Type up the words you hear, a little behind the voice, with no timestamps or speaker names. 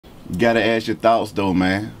Gotta ask your thoughts though,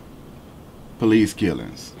 man. Police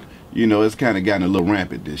killings. You know, it's kind of gotten a little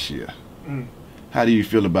rampant this year. How do you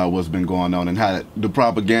feel about what's been going on and how the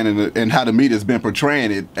propaganda and how the media's been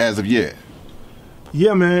portraying it as of yet?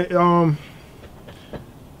 Yeah, man.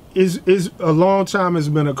 It's a long time. It's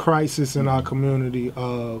been a crisis in our community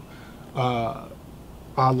of our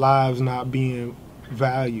lives not being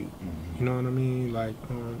valued. You know what I mean? Like,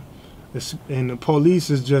 and the police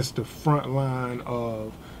is just the front line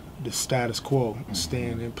of the status quo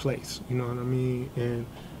staying in place. You know what I mean?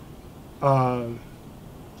 And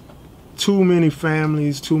too many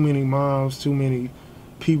families, too many moms, too many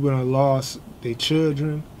people that lost their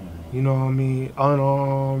children. You know what I mean?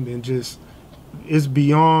 Unarmed, and just, it's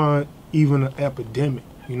beyond even an epidemic.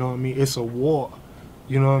 You know what I mean? It's a war.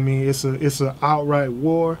 You know what I mean? It's an outright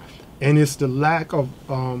war, and it's the lack of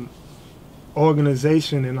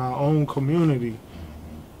organization in our own community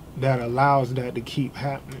that allows that to keep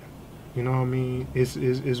happening. You know what I mean?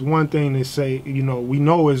 It's one thing to say, you know, we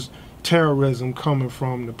know it's terrorism coming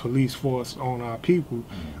from the police force on our people,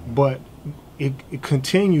 but it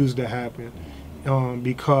continues to happen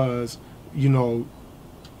because, you know,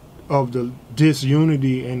 of the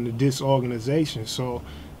disunity and the disorganization. So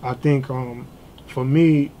I think for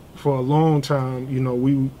me, for a long time,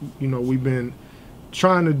 we've been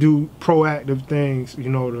trying to do proactive things, you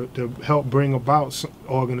know, to help bring about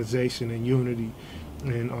organization and unity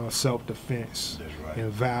and self-defense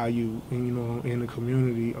and value, you know, in the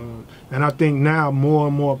community. And I think now more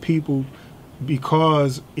and more people,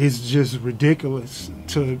 because it's just ridiculous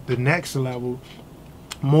to the next level,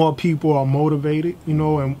 more people are motivated, you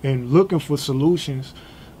know, and looking for solutions.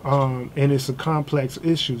 And it's a complex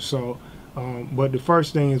issue. So, but the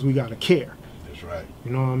first thing is we got to care. That's right.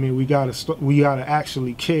 You know what I mean? We gotta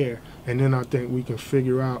actually care, and then I think we can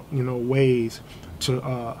figure out, you know, ways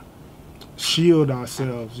to shield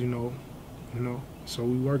ourselves. You know. So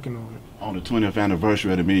we working on it. On the 20th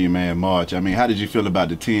anniversary of the Million Man March, I mean, how did you feel about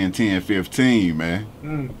the 10-10-15,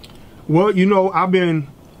 man? Well, you know, I've been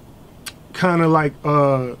kind of like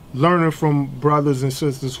learning from brothers and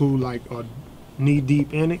sisters who like are knee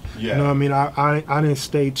deep in it. Yeah. You know what I mean? I didn't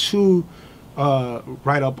stay too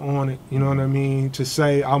right up on it. You know what I mean? To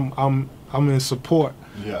say I'm in support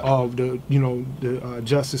of the, you know, the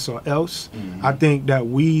justice or else. I think that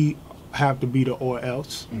we have to be the or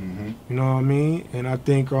else. You know what I mean? And I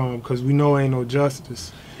think because we know ain't no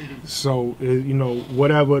justice, so you know,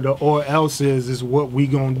 whatever the or else is what we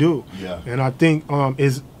gonna do. And I think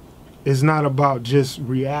it's not about just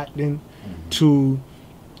reacting to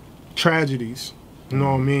tragedies, you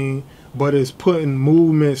know what I mean, but it's putting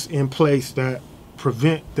movements in place that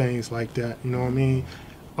prevent things like that. You know what I mean?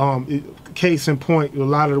 Case in point, a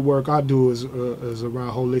lot of the work I do is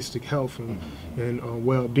around holistic health and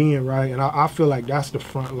well-being, right? And I feel like that's the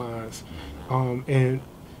front lines. And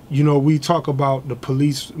you know, we talk about the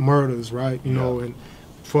police murders, right? You know, and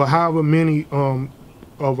for however many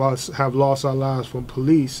of us have lost our lives from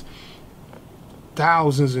police,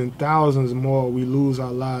 thousands and thousands more we lose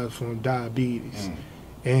our lives from diabetes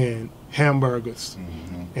and hamburgers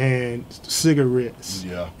and cigarettes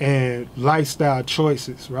and lifestyle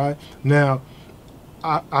choices. Right now,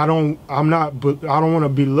 I don't want to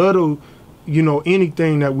belittle, you know,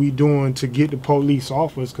 anything that we doing to get the police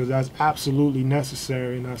off us, because that's absolutely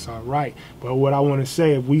necessary and that's our right. But what I want to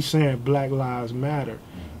say, if we saying Black Lives Matter,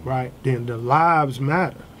 right, then the lives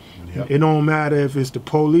matter. It don't matter if it's the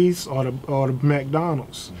police or the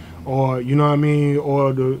McDonald's, or, you know what I mean,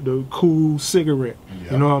 or the cool cigarette.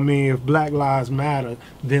 You know what I mean? If Black Lives Matter,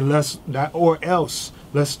 then let's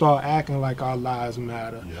start acting like our lives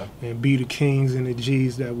matter and be the kings and the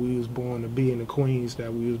G's that we was born to be and the queens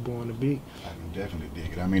that we was born to be. I can definitely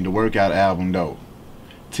dig it. I mean, the Workout album though.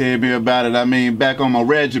 Tell me about it. I mean, back on my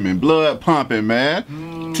regimen, blood pumping,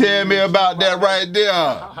 man. Tell me about that right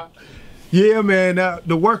there. Yeah, man,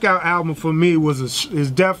 the Workout album for me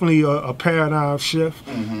is definitely a paradigm shift.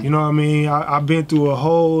 You know what I mean? I've been through a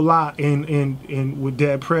whole lot with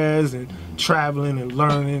that prez and traveling and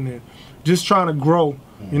learning and just trying to grow.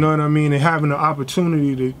 You know what I mean? And having the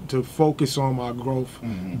opportunity to focus on my growth,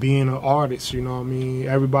 being an artist. You know what I mean?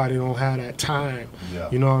 Everybody don't have that time.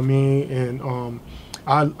 You know what I mean? And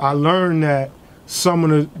I learned that some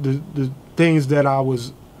of the things that I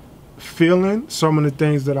was feeling, some of the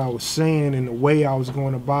things that I was saying and the way I was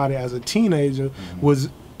going about it as a teenager was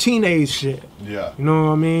teenage shit. You know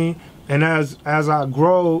what I mean? And as I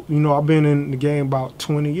grow, you know, I've been in the game about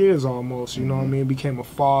 20 years almost, you know what I mean? Became a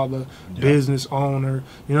father, business owner,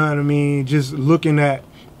 you know what I mean? Just looking at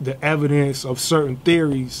the evidence of certain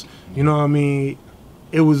theories, you know what I mean?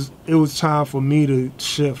 It was time for me to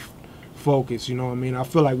shift focus. You know what I mean? I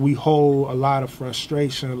feel like we hold a lot of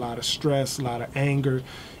frustration, a lot of stress, a lot of anger,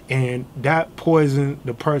 and that poison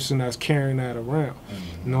the person that's carrying that around.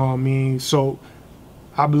 You know what I mean? So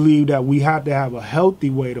I believe that we have to have a healthy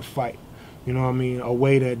way to fight. You know what I mean? A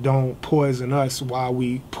way that don't poison us while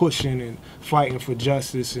we pushing and fighting for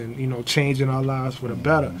justice and, you know, changing our lives for the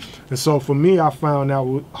better. And so for me, I found out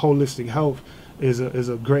holistic health is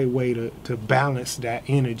a great way to balance that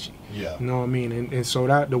energy. Yeah. You know what I mean? And so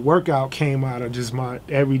that the workout came out of just my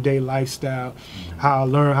everyday lifestyle, how I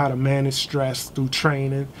learned how to manage stress through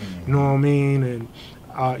training. You know what I mean? And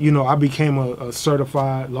you know, I became a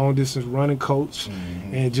certified long distance running coach,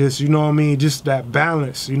 and just, you know what I mean, just that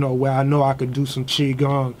balance, you know, where I know I could do some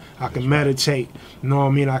qigong, I can meditate, you know what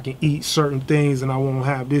I mean, I can eat certain things and I won't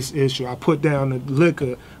have this issue. I put down the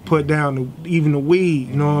liquor, put down even the weed,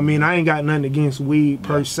 you know what I mean. I ain't got nothing against weed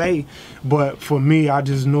per se, but for me, I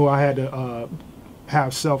just knew I had to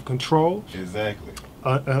have self-control. Exactly.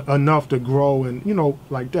 Enough to grow and, you know,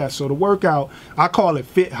 like that. So the workout, I call it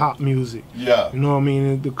fit hop music. Yeah. You know what I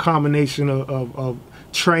mean? The combination of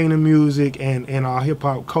training music and our hip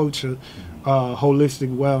hop culture,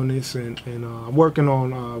 holistic wellness, and I'm working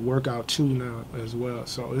on workout 2 now as well.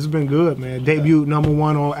 So it's been good, man. Debuted #1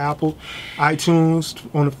 on Apple, iTunes,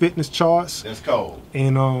 on the fitness charts. That's cold.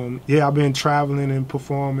 And yeah, I've been traveling and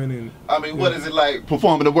performing. And I mean, what is it like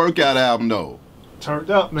performing a workout album though?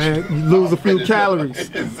 Turned up, man. You lose a few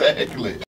calories. Exactly.